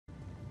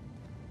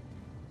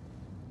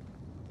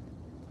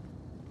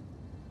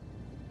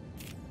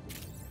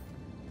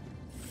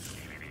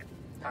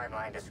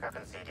timeline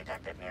discrepancy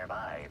detected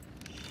nearby.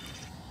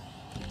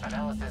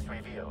 Analysis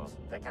reveals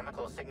the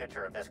chemical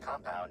signature of this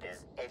compound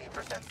is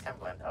 80%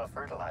 semblant of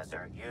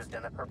fertilizer used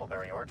in the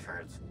purpleberry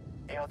orchards.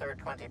 The other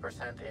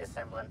 20% is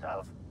semblant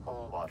of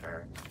pool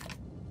water.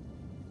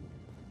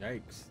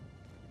 Yikes.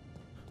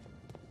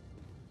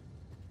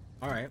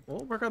 Alright,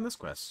 we'll work on this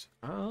quest.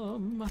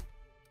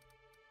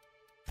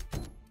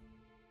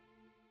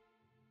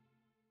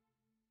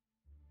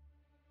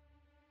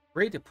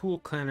 Rate a pool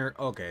cleaner.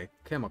 Okay,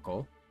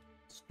 chemical.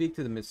 Speak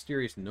to the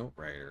mysterious note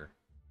writer.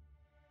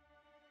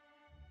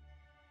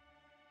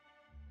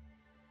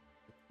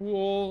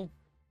 Pool.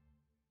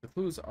 The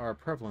clues are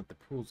prevalent. The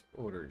pool's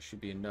odor should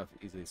be enough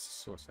easily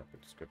source up the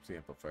description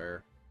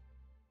amplifier.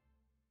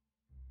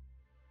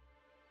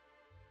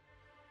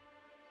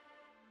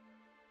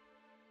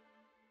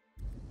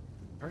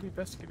 I already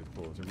investigated the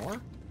pool. Is there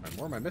more?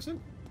 Am I missing?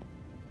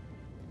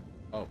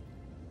 Oh.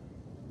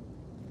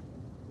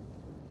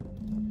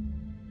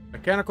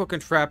 Mechanical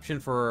contraption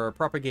for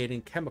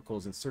propagating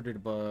chemicals inserted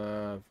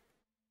above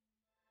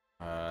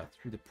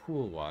through the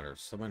pool water.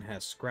 Someone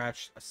has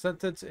scratched a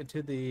sentence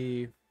into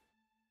the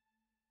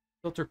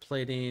filter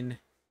plating.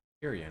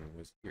 Arian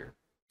was here.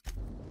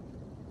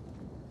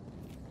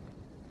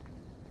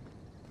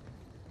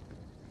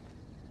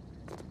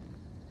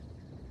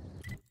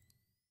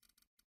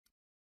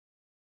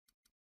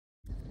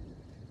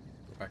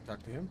 Go back,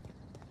 talk to him.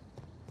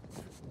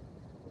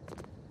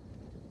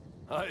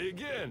 Hi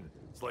again.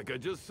 It's like I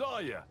just saw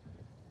you.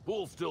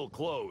 Pool's still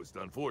closed,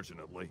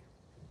 unfortunately.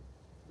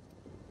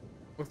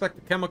 Looks like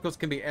the chemicals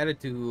can be added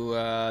to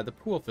the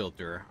pool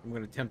filter. I'm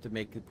going to attempt to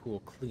make the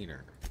pool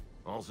cleaner.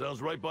 All sounds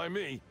right by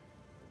me.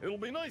 It'll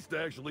be nice to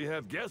actually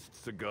have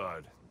guests to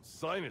guard.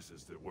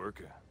 Sinuses that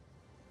work.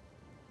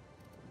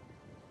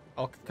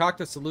 I'll concoct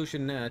a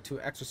solution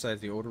to exercise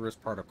the odorous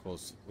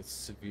particles with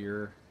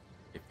severe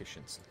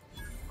efficiency.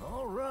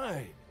 All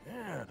right.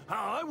 Yeah,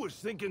 I was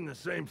thinking the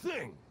same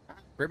thing.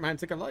 Great minds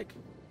think alike.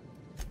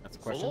 That's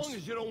So questions. long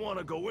as you don't want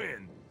to go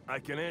in, I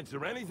can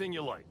answer anything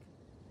you like.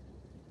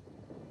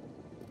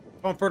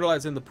 I'm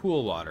fertilizing the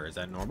pool water. Is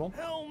that normal?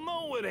 Hell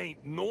no, it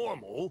ain't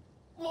normal.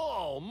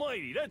 Law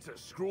almighty, that's a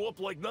screw-up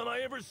like none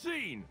I ever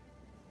seen.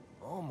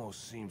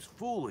 Almost seems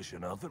foolish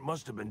enough it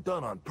must have been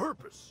done on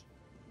purpose.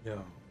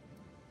 No.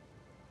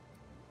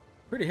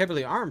 Pretty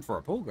heavily armed for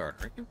a pool guard,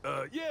 aren't you?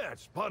 Yeah,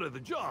 it's part of the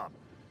job.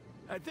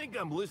 I think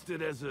I'm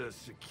listed as a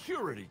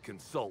security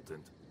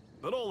consultant.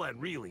 But all that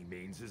really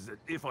means is that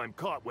if I'm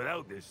caught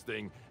without this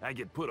thing, I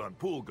get put on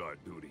pool guard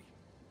duty.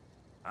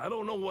 I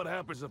don't know what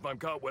happens if I'm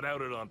caught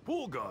without it on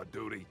pool guard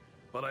duty,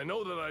 but I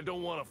know that I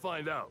don't want to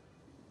find out.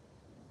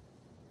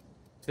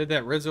 Said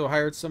that Rizzo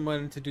hired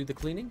someone to do the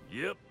cleaning?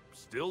 Yep,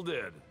 still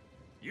dead.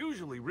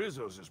 Usually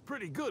Rizzo's is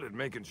pretty good at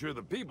making sure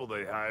the people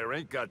they hire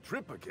ain't got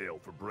triplicale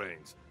for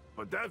brains.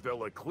 But that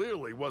fella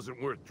clearly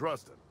wasn't worth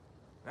trusting.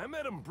 I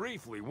met him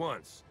briefly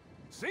once.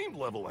 Seemed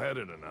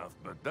level-headed enough,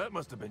 but that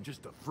must have been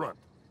just a front.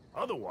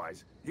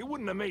 Otherwise, he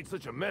wouldn't have made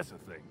such a mess of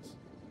things.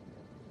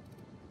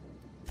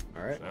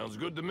 All right. Sounds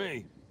good to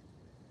me.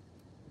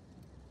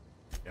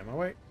 Get my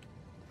way.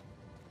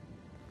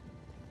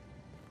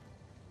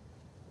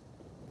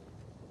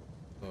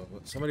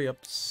 Somebody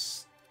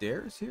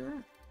upstairs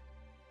here?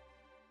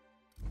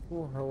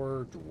 Poor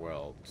Howard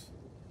dwelt.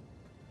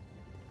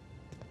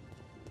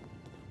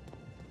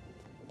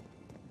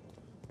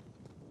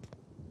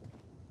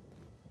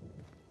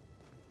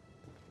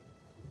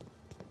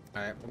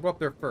 Alright, we'll go up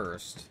there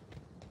first.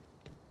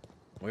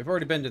 We've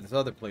already been to this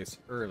other place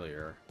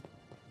earlier.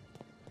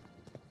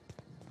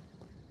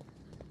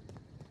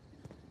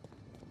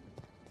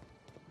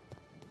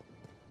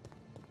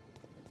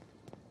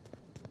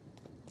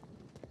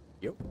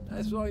 Yep.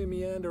 I saw you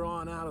meander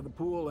on out of the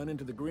pool and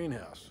into the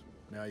greenhouse.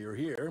 Now you're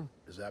here.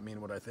 Does that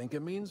mean what I think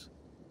it means?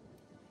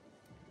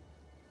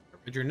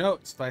 Read your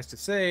notes, suffice to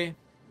say.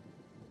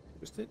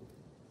 Interested?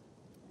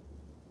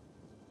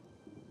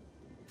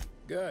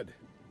 Good.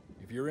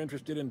 If you're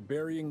interested in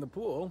burying the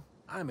pool,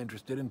 I'm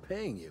interested in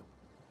paying you.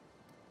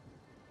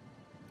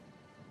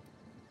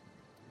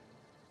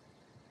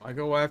 I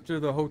go after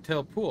the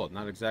hotel pool.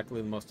 Not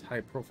exactly the most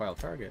high-profile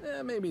target.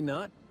 Maybe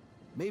not.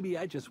 Maybe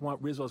I just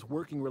want Rizzo's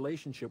working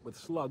relationship with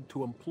Slug to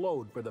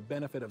implode for the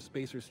benefit of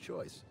Spacer's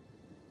Choice.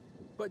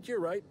 But you're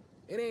right.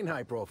 It ain't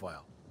high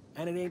profile.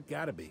 And it ain't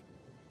gotta be.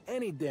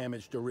 Any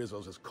damage to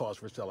Rizzo's is cause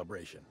for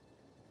celebration.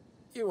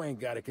 You ain't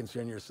gotta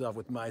concern yourself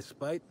with my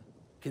spite.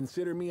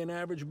 Consider me an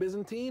average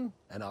Byzantine,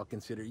 and I'll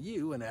consider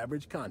you an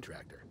average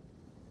contractor.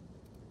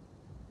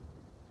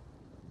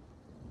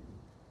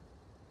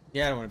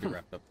 Yeah, I don't want to be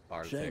wrapped up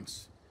in Shame.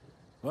 politics.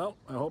 Well,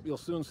 I hope you'll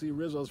soon see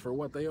Rizzo's for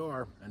what they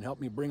are, and help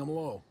me bring them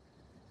low.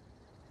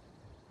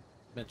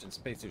 Mentioned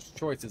Spacer's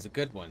Choice is a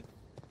good one.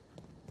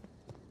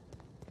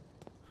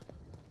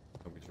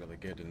 Nobody's really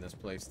good in this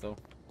place, though.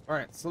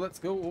 Alright, so let's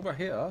go over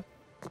here.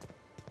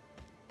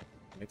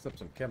 Mix up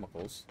some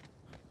chemicals.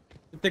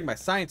 I think my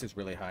science is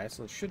really high,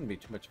 so it shouldn't be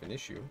too much of an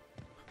issue.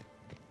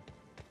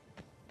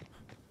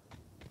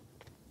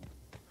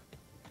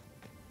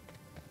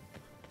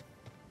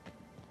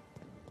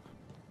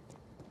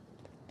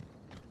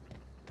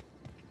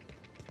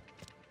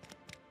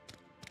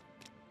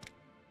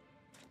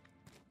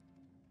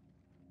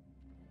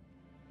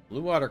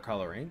 Blue water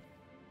coloring.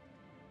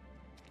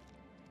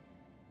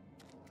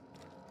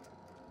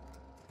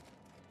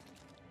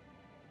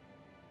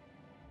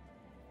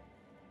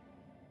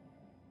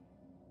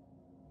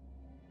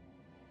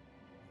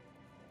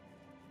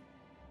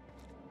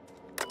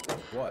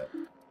 What?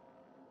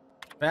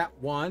 That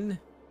one.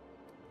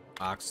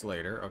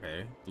 Oxalator.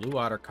 Okay. Blue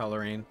water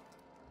coloring.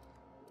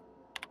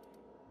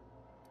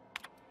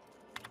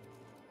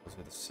 Those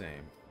are the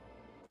same.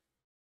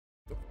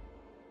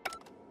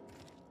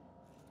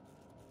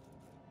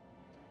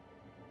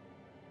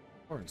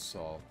 Corn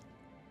salt.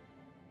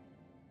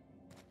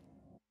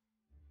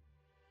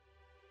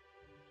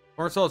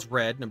 Corn salt's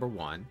red, number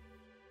 1.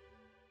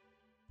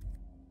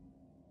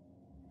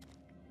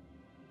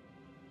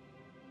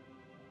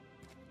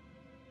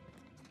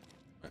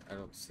 I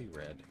don't see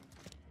red.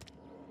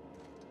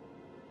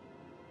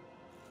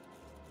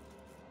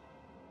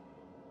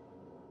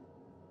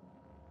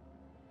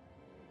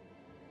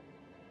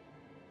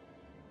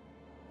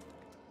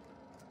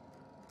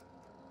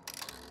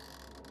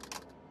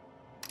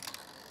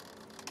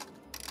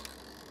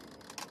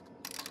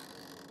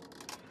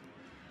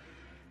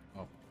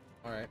 Oh,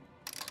 all right.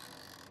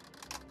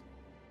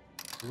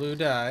 Blue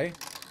dye.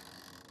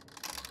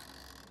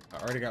 I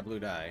already got blue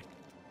dye.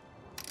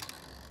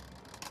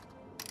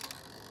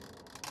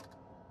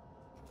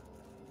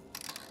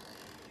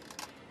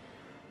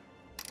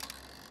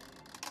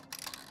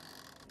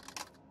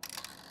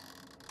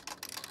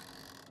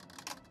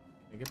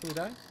 Can I get blue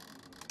dye?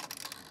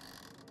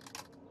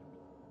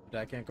 Blue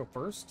dye can't go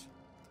first?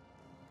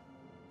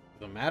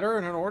 Does it matter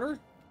in an order?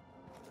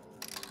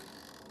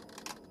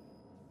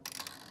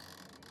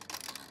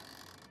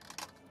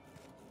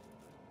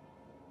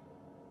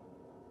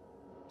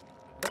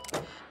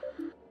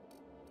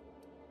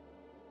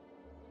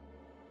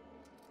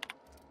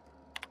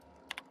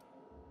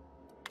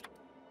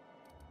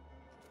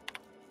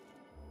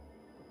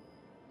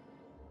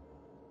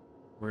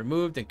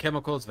 Removed and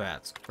chemicals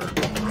vats.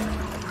 Perfect.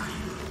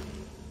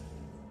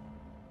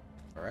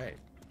 All right.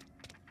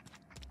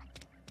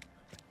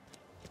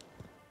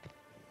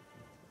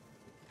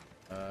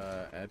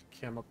 Add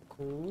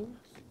chemicals.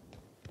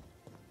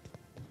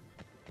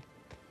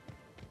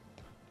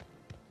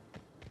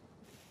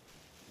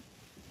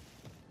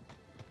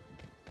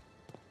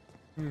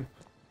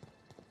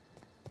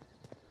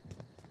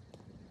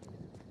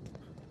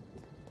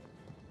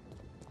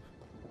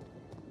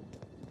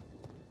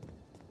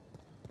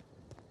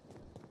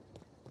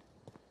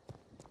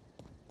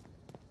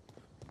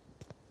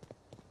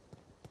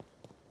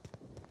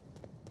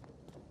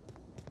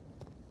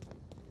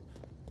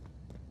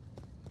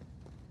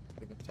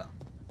 Top.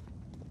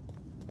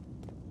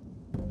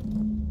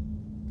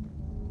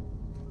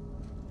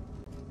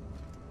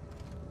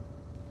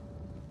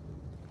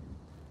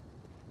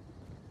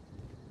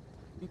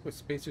 I think with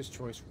Spacer's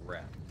Choice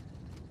wrap.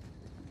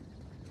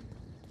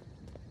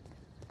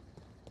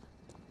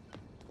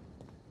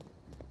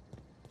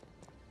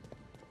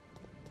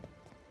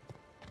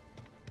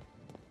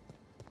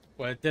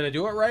 What, did I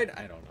do it right?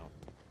 I don't know.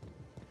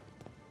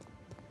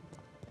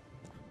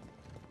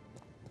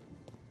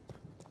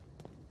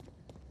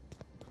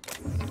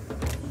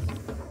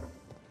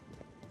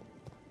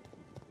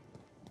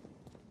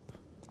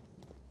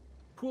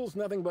 Pool's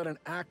nothing but an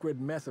acrid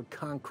mess of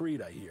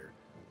concrete, I hear.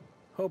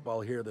 Hope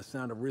I'll hear the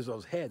sound of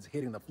Rizzo's heads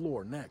hitting the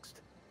floor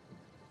next.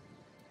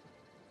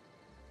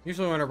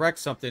 Usually when I wreck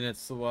something,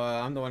 it's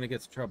I'm the one who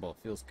gets in trouble.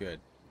 Feels good.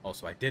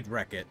 Also, I did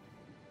wreck it.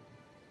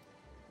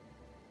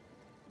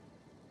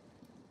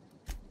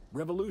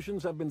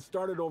 Revolutions have been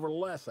started over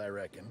less, I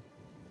reckon.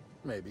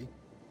 Maybe.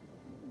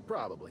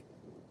 Probably.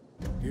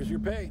 Here's your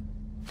pay.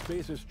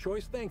 Spacer's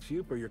Choice thanks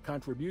you for your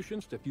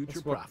contributions to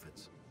future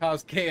profits.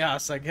 Cause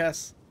chaos, I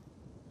guess.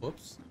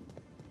 Whoops.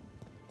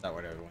 Not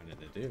what I wanted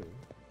to do.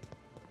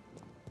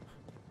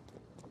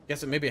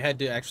 Guess it maybe had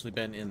to actually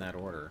been in that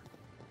order.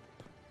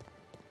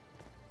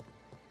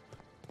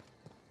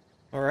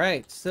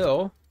 Alright,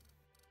 so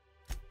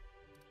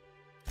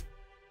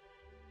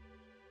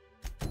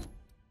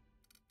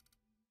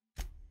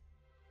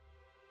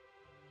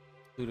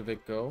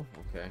Ludovic go,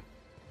 okay.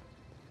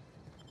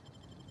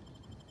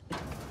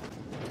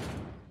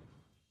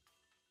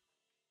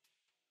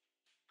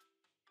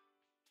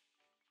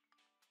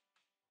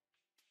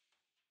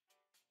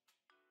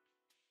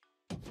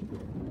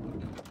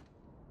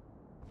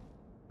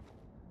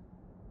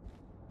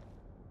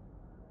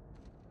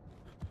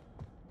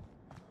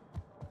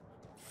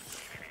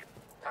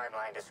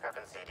 Timeline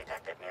discrepancy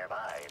detected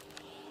nearby.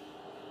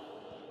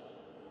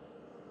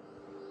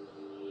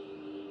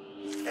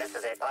 This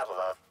is a bottle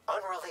of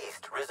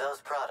unreleased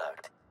Rizzo's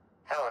product.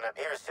 Helen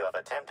appears to have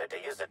attempted to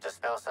use it to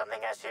spell something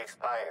as she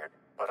expired,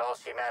 but all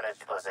she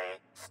managed was a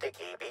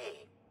sticky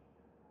bee.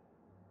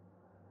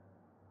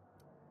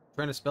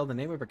 Trying to spell the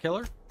name of her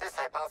killer? This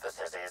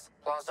hypothesis is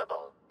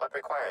plausible, but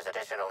requires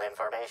additional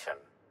information.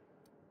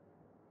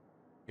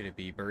 Could it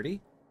be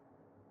Birdie?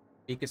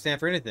 B could stand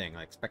for anything,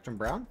 like Spectrum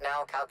Brown?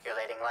 Now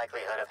calculating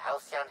likelihood of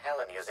Halcyon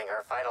Helen using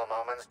her final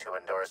moments to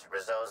endorse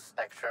Rizzo's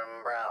Spectrum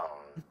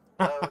Brown.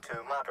 Low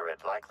to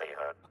moderate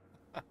likelihood.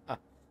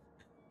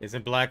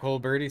 Isn't Black Hole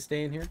Birdie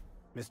staying here?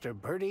 Mr.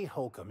 Bertie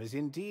Holcomb is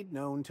indeed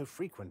known to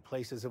frequent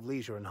places of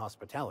leisure and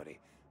hospitality,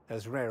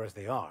 as rare as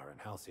they are in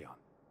Halcyon.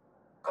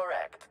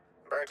 Correct.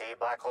 Bertie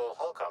Black Hole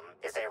Holcomb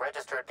is a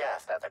registered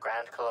guest at the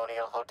Grand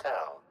Colonial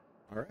Hotel.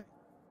 All right.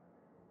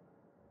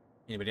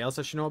 Anybody else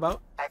I should know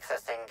about?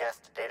 Accessing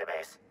guest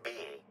database B.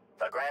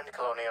 The Grand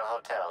Colonial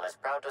Hotel is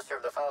proud to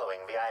serve the following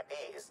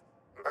VIPs.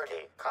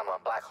 Bertie,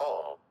 Black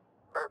Hole.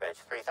 Burbage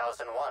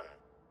 3001.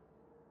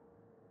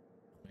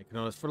 Make a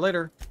notice for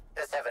later.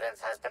 This evidence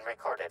has been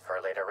recorded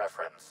for later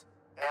reference.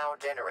 Now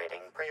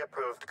generating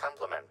pre-approved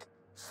compliment.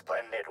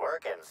 Splendid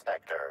work,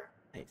 Inspector.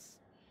 Nice.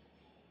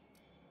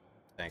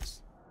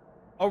 Thanks.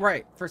 All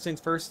right. First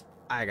things first,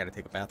 I got to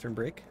take a bathroom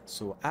break,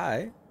 so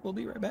I will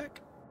be right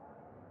back.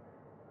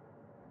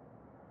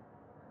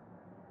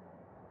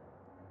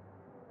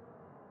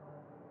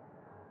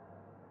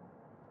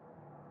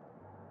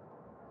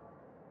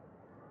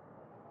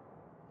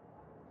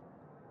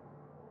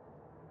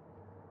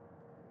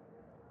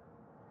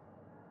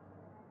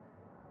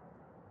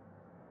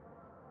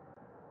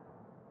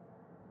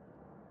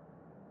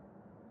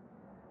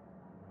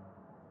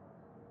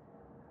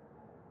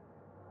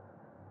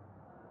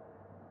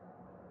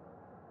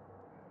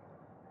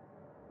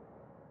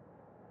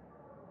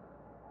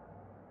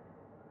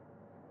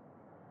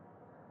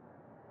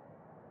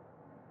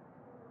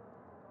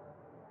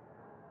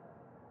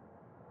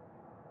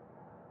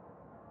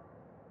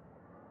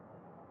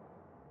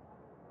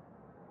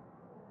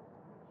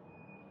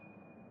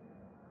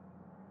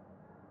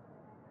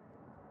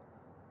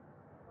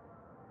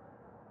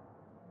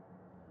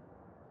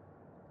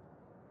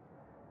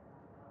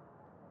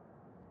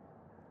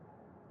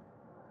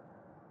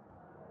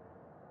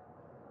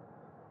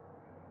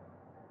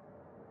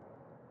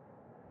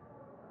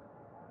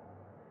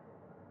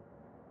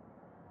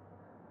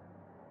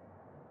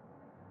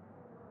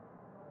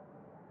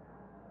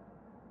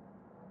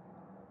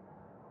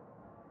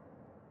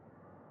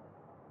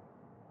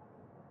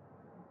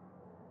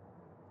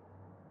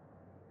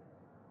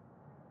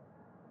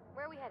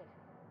 Where are we headed?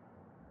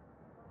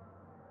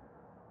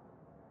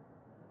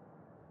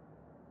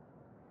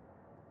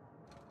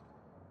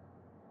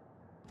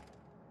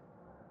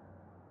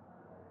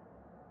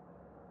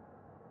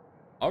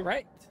 All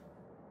right.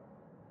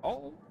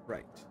 All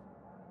right.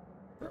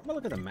 I'm gonna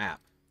look at the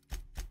map.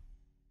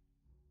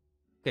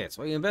 Okay,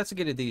 so I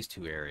investigated these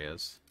two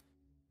areas.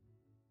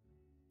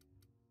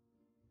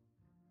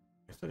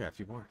 I still got a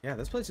few more. Yeah,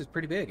 this place is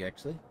pretty big,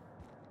 actually.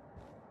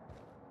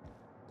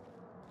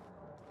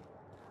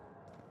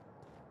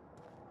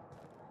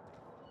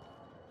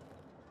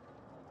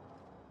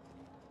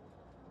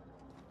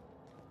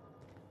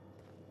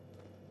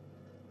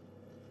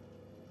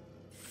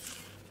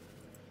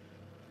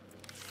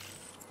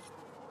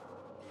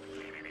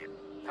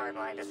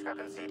 Timeline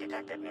discrepancy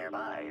detected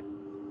nearby.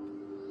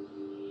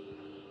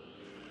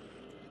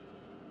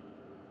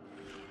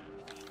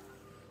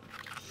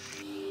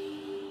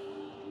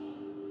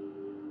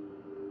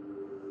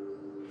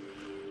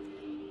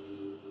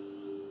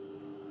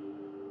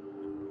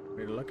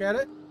 Ready to look at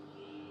it?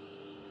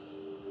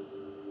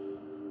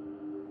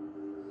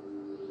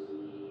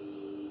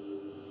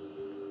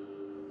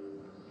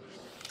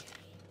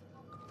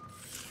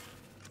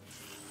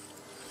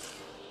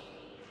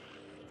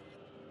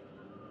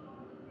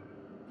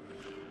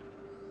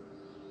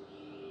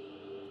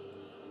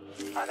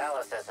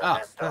 Analysis of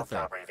this that's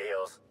stovetop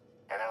reveals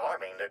an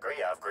alarming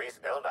degree of grease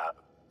buildup,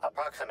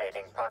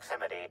 approximating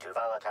proximity to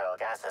volatile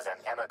gases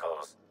and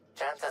chemicals.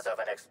 Chances of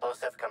an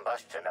explosive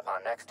combustion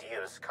upon next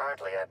use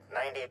currently at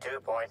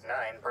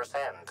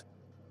 92.9%.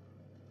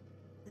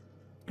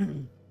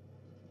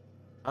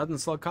 How did the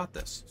slug caught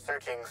this?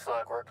 Searching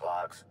slug work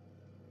logs.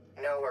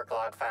 No work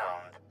log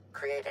found.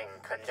 Creating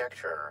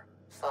conjecture.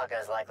 Slug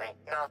has likely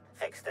not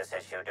fixed this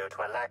issue due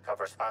to a lack of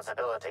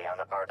responsibility on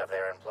the part of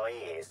their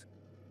employees.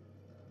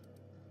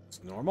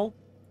 It's normal?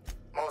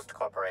 Most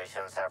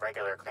corporations have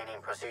regular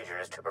cleaning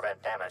procedures to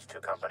prevent damage to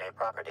company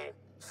property.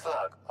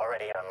 Slug,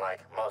 already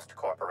unlike most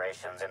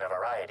corporations in a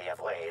variety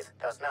of ways,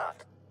 does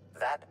not.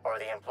 That or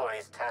the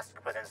employees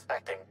tasked with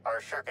inspecting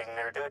are shirking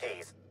their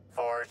duties.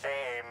 For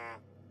shame.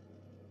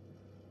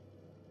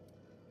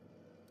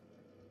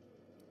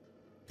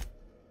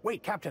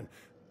 Wait, Captain.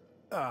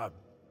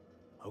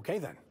 Okay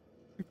then.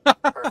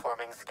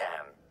 Performing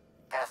scan.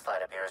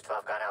 Gaslight appears to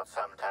have gone out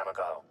some time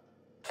ago.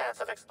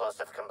 Chance of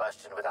explosive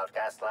combustion without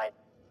gaslight,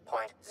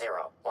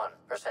 0.01%.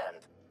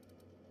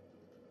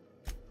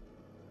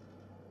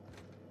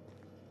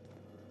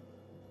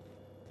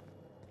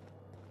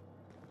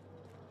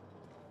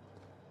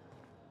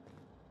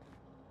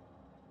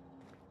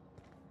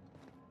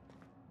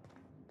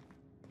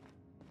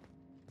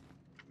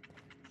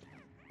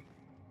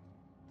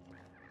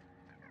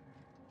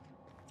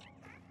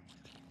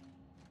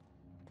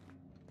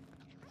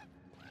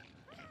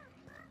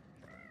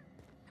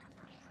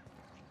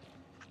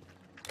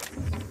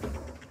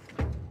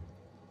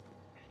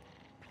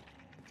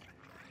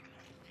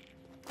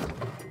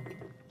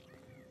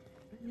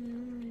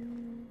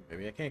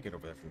 Maybe I can't get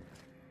over there from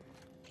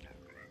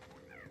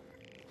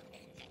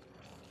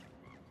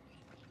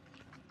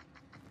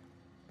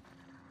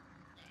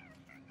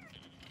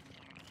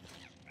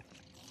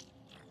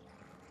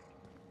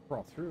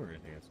crawl through or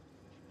anything.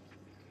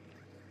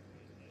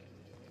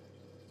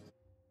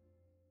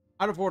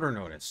 Out of order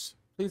notice.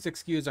 Please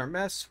excuse our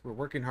mess. We're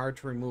working hard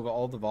to remove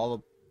all the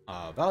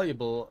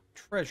valuable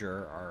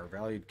treasure our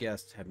valued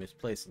guests have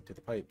misplaced into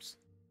the pipes.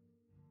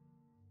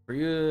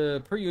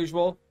 Per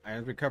usual,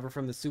 items recovered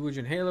from the sewage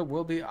inhaler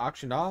will be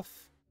auctioned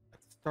off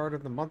at the start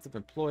of the month of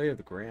employee of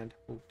the Grand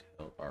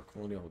Hotel, our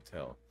Colonial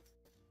Hotel.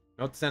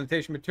 Note the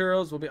sanitation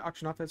materials will be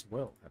auctioned off as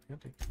well. Happy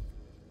hunting.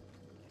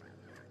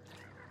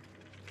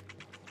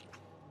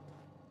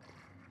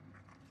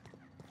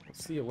 I'll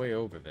see a way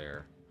over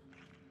there.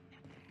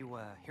 You,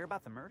 hear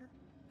about the murder?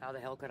 How the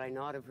hell could I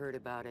not have heard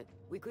about it?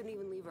 We couldn't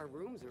even leave our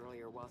rooms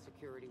earlier while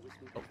security was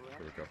sweeping for us.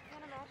 Here we go.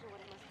 Can't imagine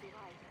what it must be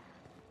like.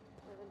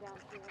 Living down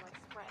here like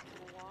scratch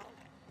in the wall.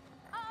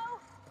 Oh!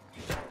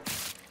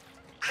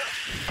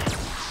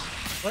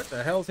 What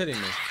the hell's hitting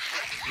me?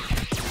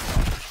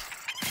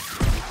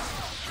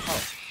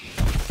 Oh.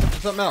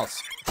 Something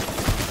else.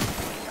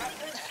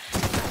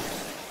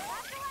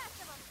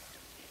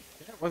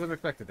 Yeah, wasn't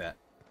expecting that.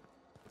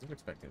 Wasn't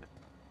expecting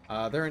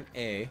it. They're in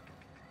A.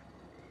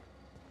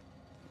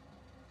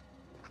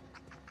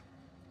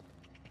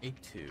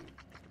 A2.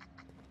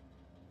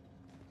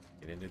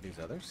 Get into these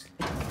others.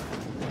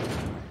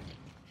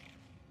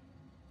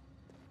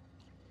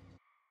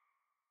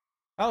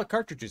 Pilot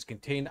cartridges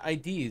contain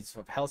IDs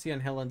of Halcyon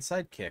Helen's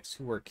sidekicks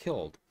who were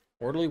killed,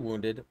 mortally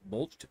wounded,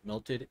 mulched,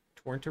 melted,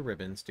 torn to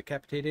ribbons,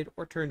 decapitated,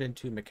 or turned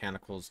into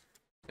mechanicals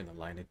in the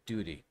line of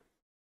duty.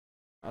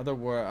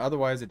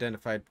 Otherwise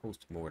identified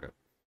post-mortem.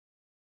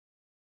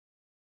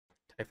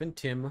 Typhon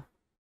Tim,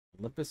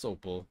 Olympus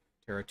Opal,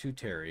 Terra 2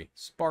 Terry,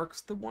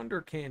 Sparks the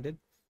Wonder Candid,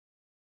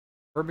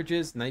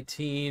 Burbage's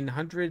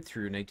 1900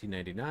 through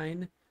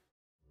 1999,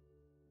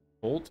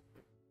 Bolt,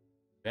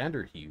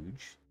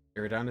 Vanderhuge,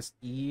 Eridanus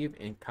Eve,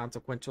 and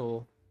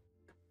Consequential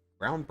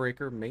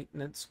Groundbreaker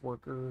Maintenance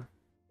Worker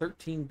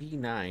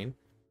 13B9,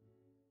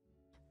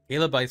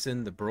 Kayla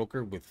Bison, the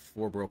broker with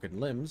 4 broken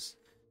limbs,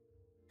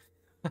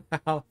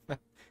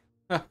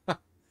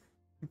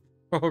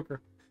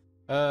 broker,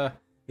 the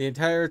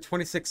entire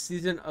 26th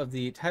season of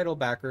the title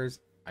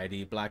backers,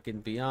 ID Black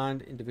and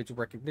Beyond, individual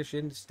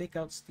recognition,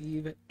 Stakeout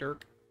Steve,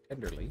 Dirk,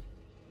 Tenderly.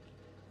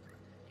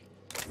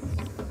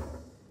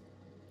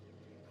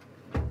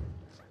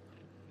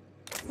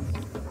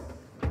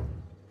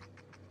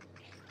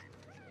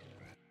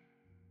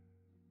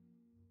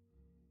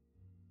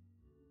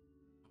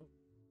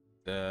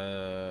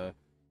 The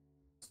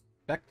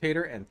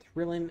spectator and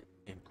thrilling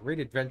and great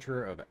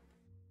adventure of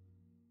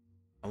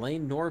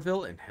Elaine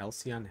Norville and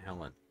Halcyon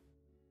Helen.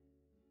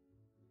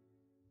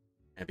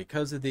 And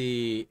because of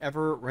the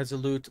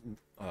ever-resolute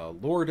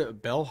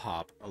Lord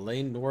Bellhop,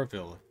 Elaine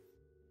Norville...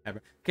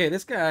 Okay,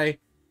 this guy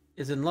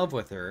is in love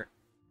with her,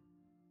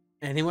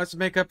 and he wants to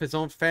make up his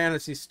own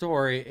fantasy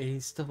story, and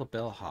he's still a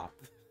bellhop.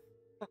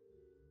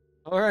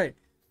 Alright.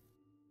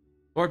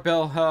 Lord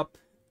Bellhop,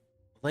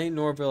 Elaine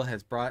Norville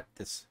has brought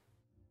this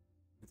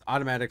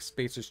automatic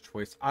Spacer's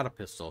Choice auto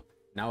pistol,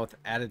 now with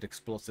added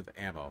explosive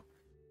ammo,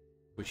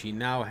 which he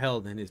now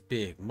held in his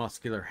big,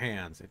 muscular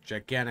hands, a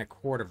gigantic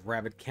horde of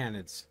rabid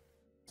cannons,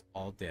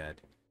 all dead.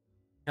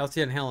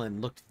 Halcyon Helen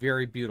looked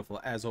very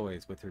beautiful, as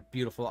always, with her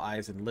beautiful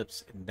eyes and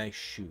lips and nice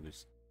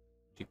shoes.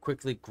 She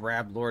quickly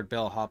grabbed Lord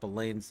Bellhop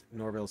Elaine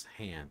Norville's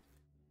hand.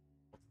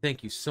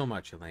 Thank you so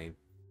much, Elaine.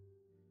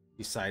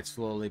 She sighed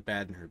slowly,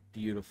 batting her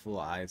beautiful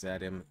eyes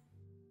at him.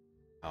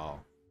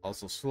 Oh,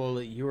 also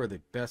slowly, you are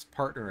the best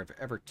partner I've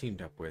ever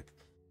teamed up with.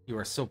 You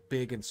are so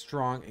big and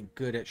strong and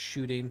good at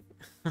shooting.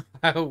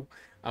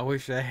 I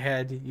wish I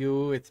had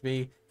you with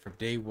me from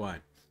day one.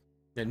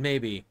 Then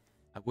maybe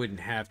I wouldn't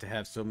have to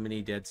have so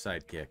many dead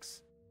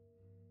sidekicks.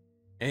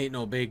 Ain't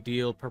no big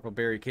deal, purple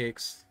berry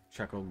cakes,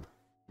 chuckled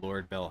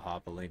Lord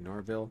Bellhop Elaine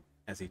Norville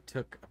as he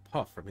took a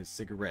puff from his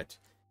cigarette,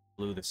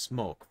 blew the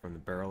smoke from the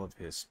barrel of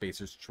his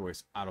Spacer's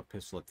Choice auto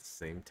pistol at the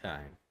same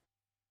time.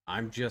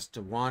 I'm just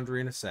a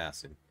wandering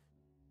assassin.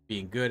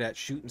 Being good at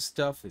shooting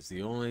stuff is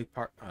the only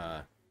part,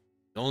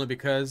 only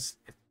because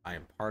I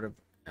am part of,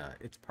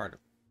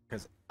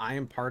 because I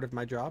am part of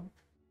my job.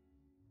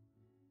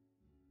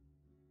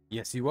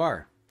 Yes, you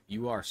are.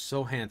 You are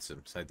so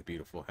handsome, sighed the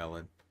beautiful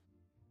Helen.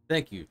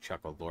 Thank you,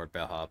 chuckled Lord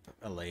Bellhop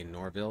Elaine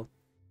Norville.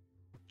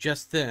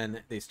 Just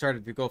then, they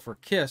started to go for a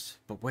kiss,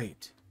 but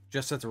wait.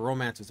 Just as the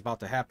romance was about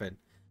to happen,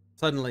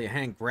 suddenly a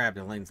hand grabbed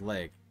Elaine's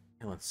leg.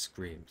 Helen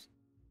screamed.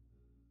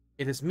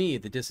 It is me,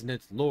 the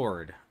dissonant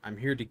lord. I'm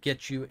here to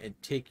get you and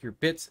take your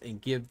bits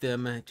and give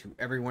them to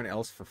everyone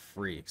else for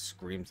free,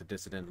 screams the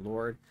dissident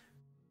lord.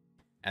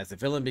 As the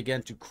villain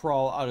began to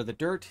crawl out of the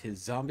dirt,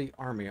 his zombie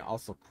army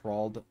also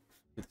crawled to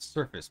the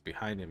surface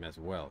behind him as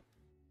well.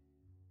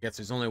 Guess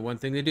there's only one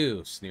thing to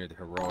do, sneered the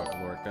heroic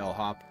Lord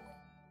Bellhop,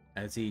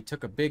 as he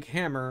took a big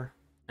hammer,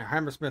 a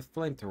Hammersmith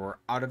flamethrower,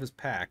 out of his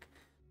pack,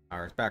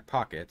 or his back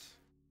pocket.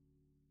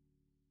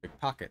 Big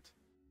pocket.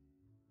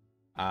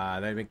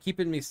 They've been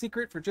keeping me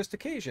secret for just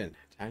occasion.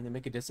 Time to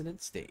make a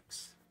dissonant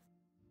stakes.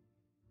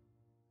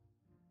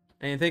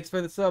 And thanks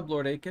for the sub,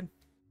 Lord Aiken.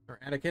 Or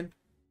Anakin.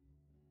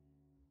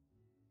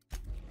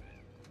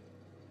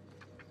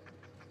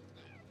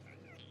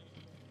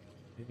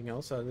 Anything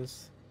else out of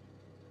this?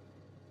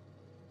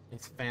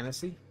 It's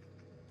fantasy.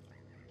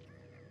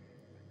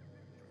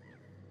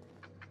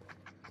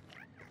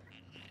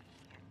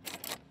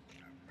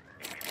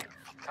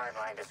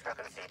 Timeline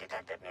discrepancy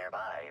detected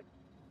nearby.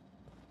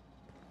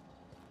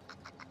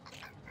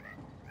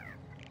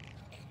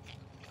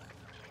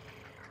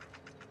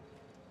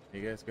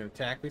 You guys gonna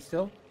attack me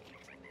still?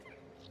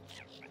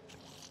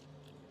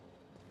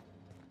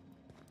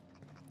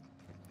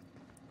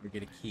 We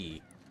get a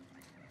key.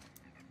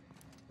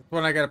 This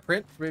one I gotta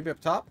print, maybe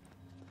up top.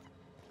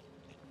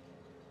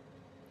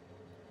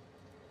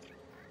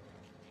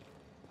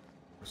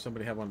 Or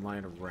somebody have one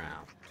lying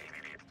around.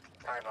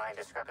 Timeline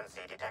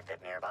discrepancy detected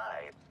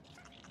nearby.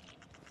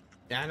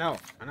 Yeah, I know.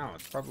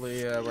 It's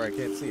probably where I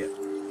can't see it.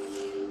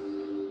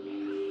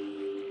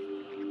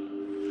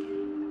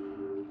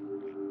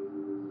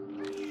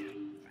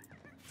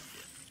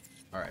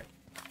 All right.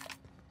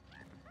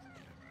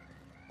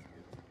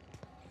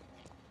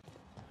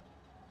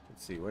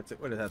 Let's see. What does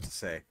it have to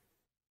say?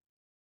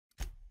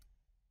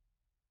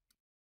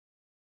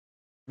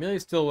 Amelia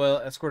Stillwell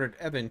escorted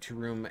Evan to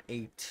room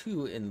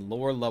A2 in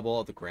lower level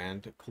of the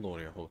Grand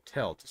Colonial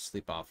Hotel to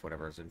sleep off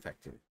whatever is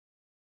infected.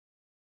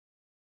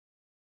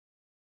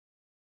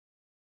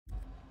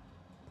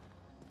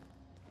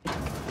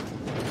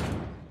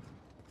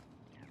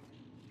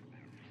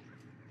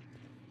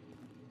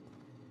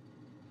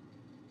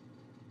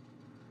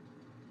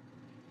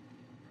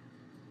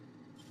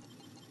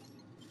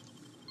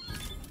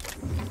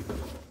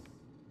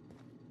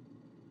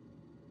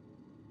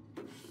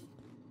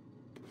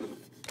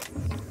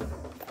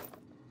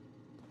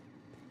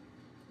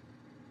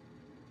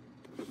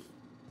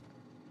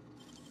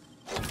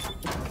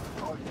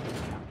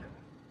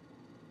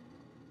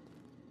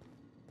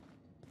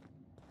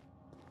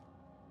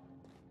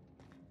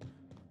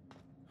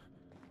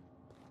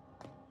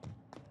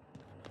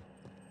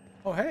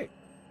 Oh, hey.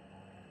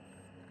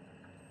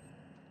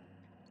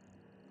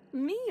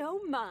 Me, oh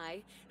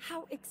my,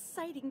 how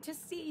exciting to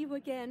see you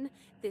again.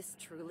 This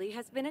truly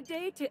has been a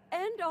day to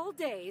end all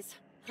days.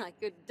 I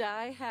could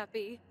die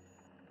happy.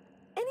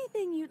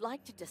 Anything you'd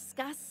like to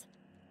discuss?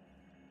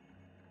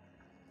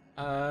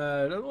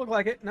 Doesn't look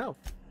like it. No.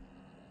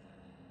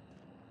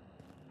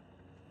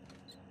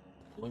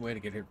 Only way to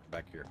get here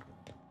back here.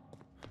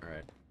 All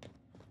right.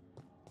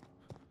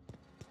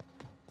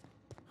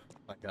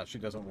 Like how she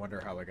doesn't wonder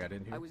how I got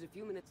in here. I was a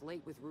few minutes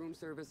late with room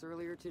service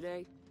earlier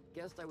today.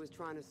 Guest I was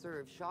trying to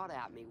serve shot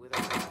at me with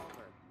a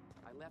revolver.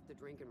 I left the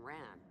drink and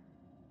ran.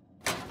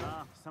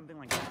 Something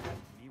like that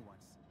happened to me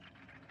once.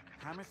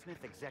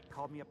 Hammersmith exec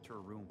called me up to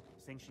her room,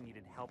 saying she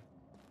needed help.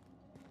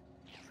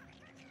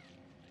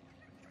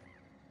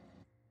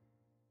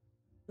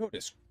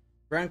 Notice.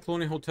 Grand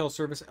Colonial Hotel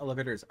service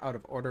elevator is out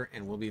of order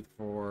and will be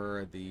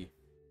for the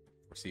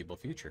foreseeable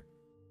future.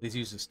 Please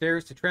use the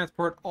stairs to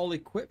transport all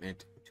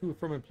equipment to and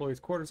from employees'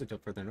 quarters until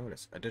further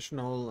notice.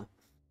 Additional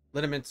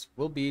liniments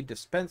will be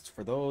dispensed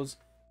for those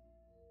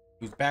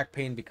whose back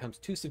pain becomes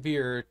too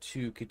severe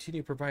to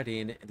continue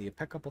providing the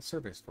impeccable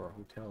service for a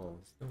hotel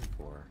is known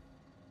for.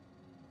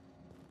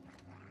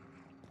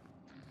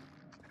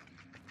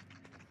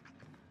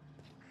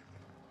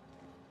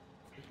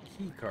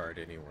 Key card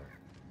anywhere.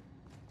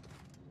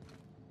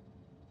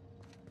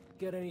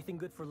 Get anything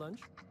good for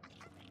lunch?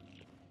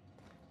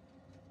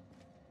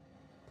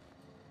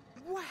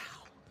 Wow,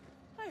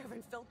 I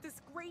haven't felt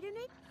this great in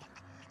it.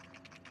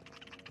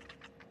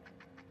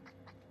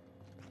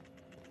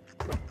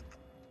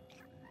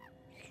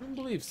 I don't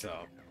believe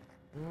so.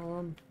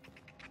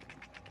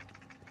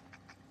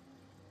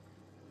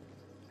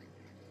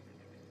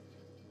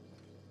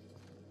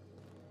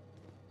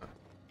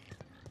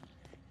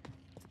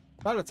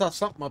 Thought I saw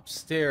something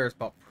upstairs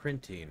about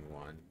printing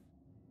one.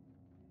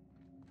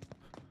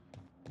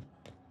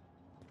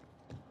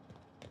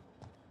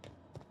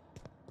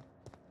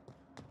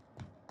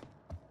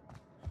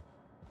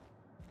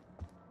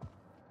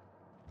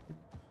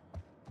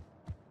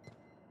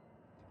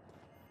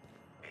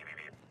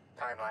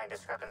 Timeline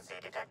discrepancy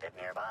detected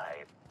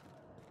nearby.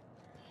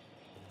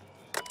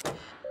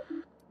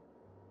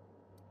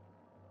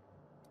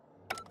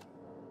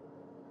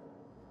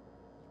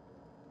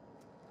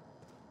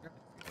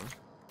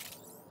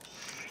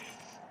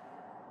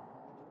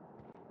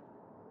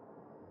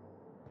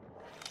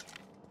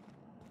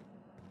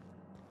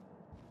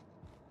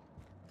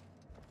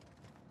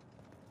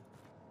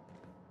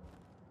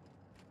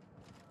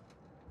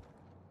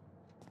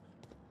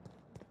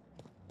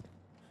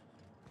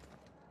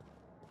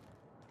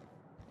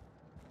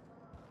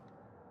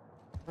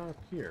 Up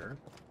here.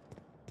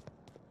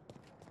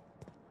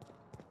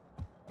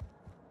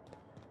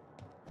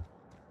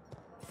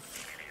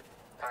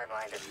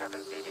 Timeline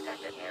discrepancy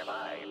detected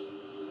nearby.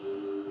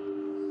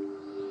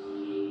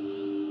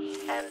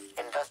 An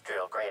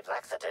industrial-grade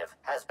laxative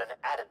has been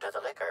added to the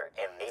liquor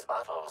in these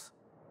bottles.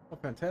 Oh,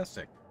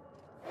 fantastic.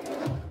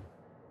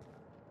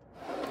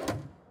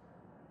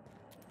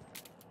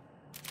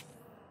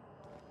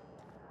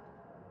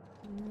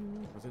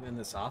 Was it in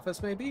this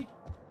office, maybe?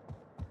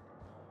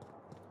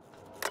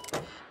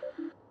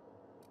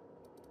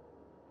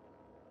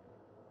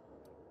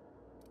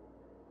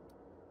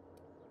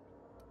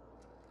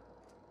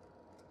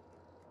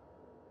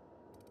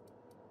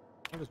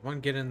 How does one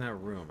get in that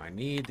room? I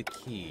need the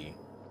key.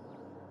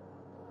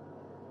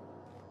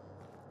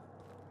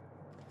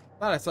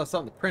 Thought I saw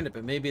something to print it,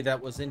 but maybe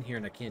that was in here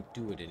and I can't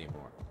do it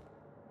anymore.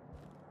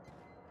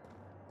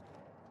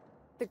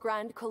 The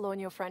Grand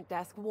Colonial Front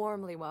Desk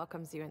warmly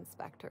welcomes you,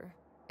 Inspector.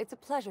 It's a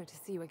pleasure to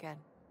see you again.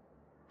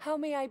 How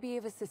may I be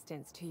of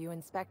assistance to you,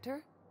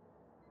 Inspector?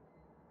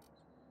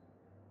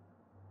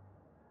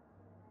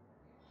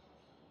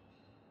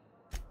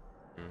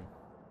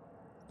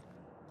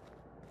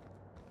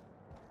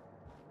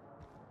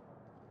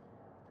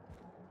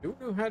 Don't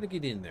know how to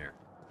get in there.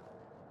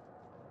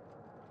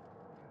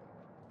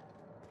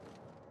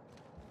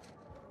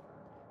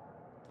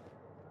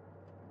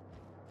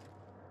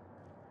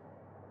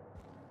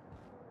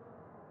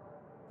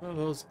 Well,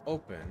 those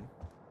open.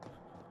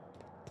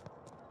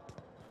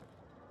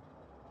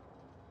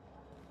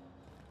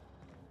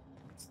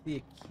 Let's see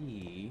a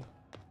key.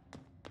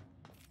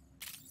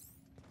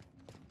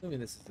 Assuming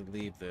this is to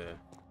leave the...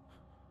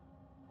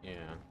 Yeah.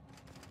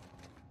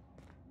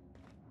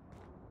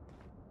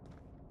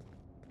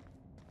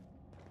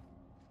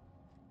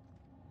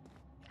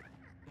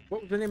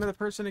 What was the name of the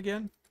person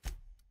again?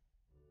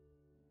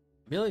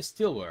 Amelia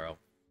Stillwell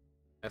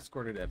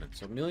escorted Evan.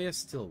 So Amelia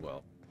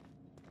Stillwell.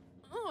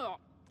 Oh,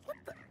 what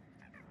the?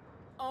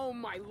 Oh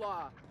my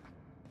law.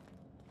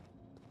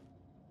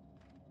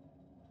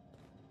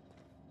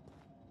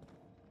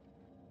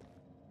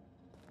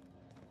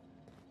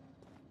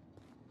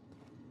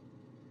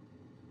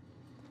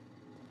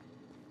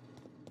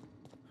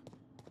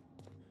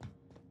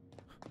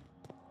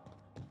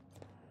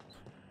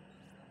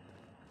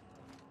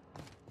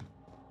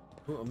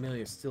 Who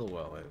Amelia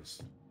Stillwell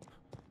is.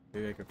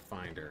 Maybe I could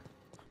find her.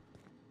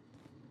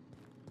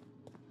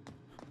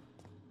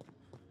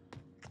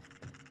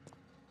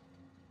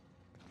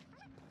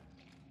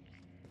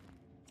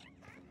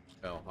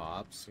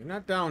 Bellhops. You're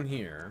not down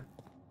here.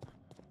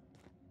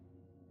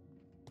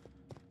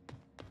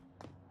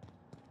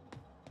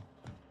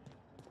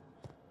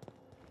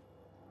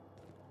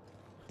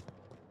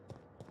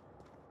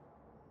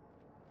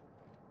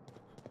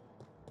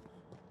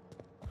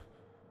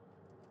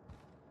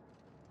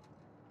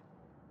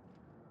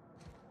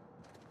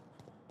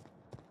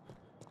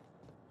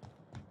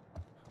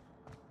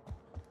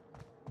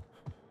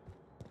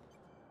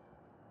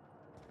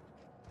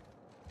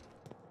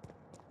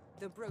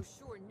 The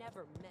brochure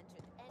never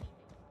mentioned anything.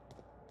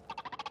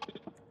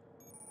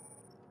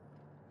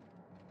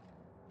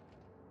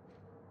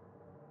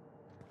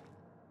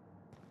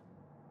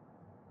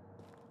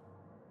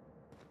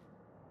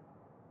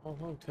 Oh,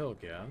 hotel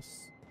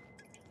guests.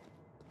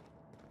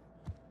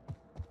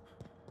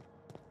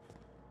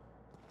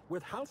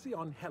 With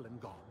Halcyon Helen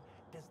gone,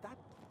 does that...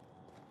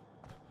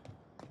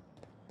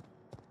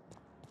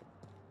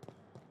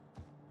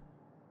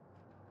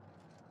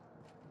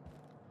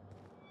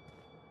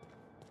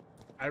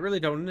 I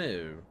really don't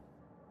know.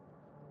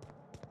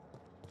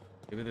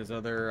 Maybe there's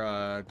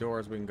other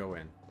doors we can go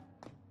in.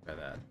 Try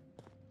that.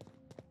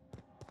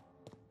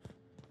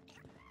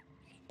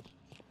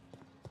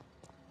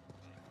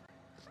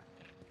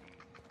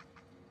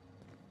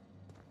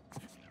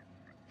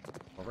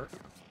 Over.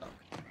 Oh.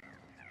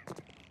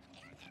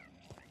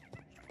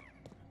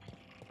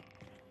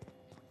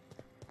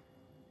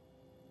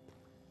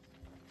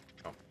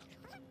 Oh.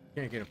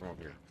 Can't get it from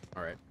over here.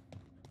 All right.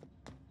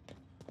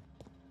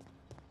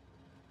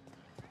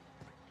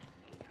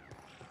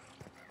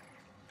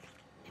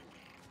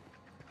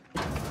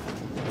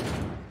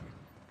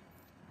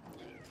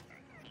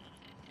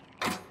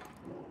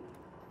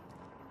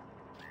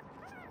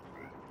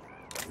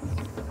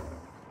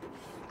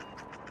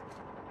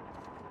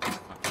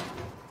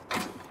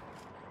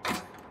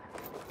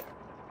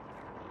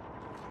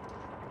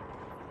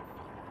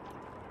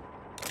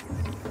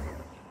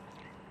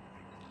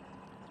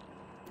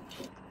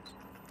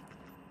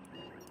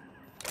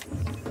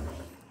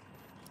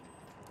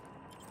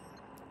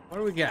 What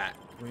do we got?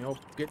 Can we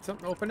get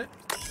something to open it?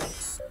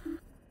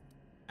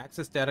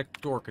 Access data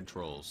door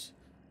controls.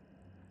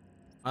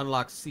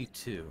 Unlock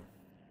C2.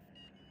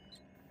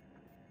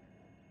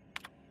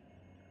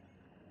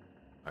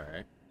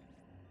 Alright.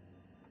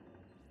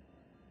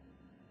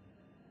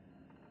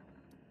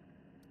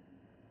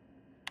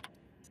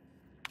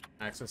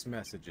 Access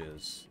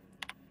messages.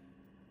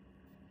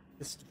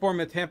 This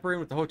form of tampering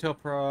with the hotel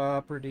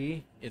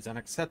property is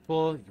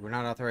unacceptable. You were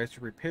not authorized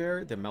to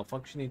repair the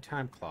malfunctioning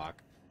time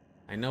clock.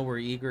 I know we're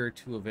eager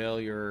to avail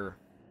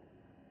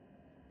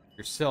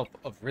yourself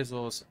of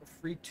Rizzo's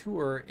free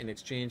tour in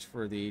exchange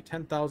for the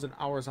 10,000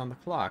 hours on the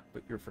clock,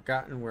 but you've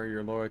forgotten where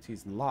your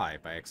loyalties lie.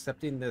 By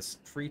accepting this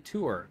free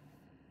tour,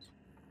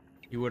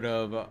 you would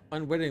have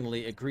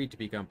unwittingly agreed to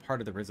become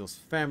part of the Rizzo's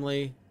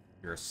family.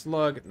 You're a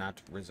slug,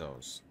 not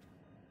Rizzo's.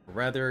 Or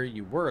rather,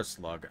 you were a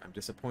slug. I'm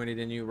disappointed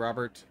in you,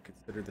 Robert.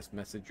 Consider this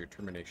message your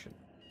termination.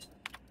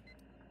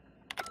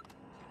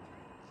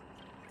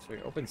 So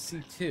we open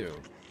C2.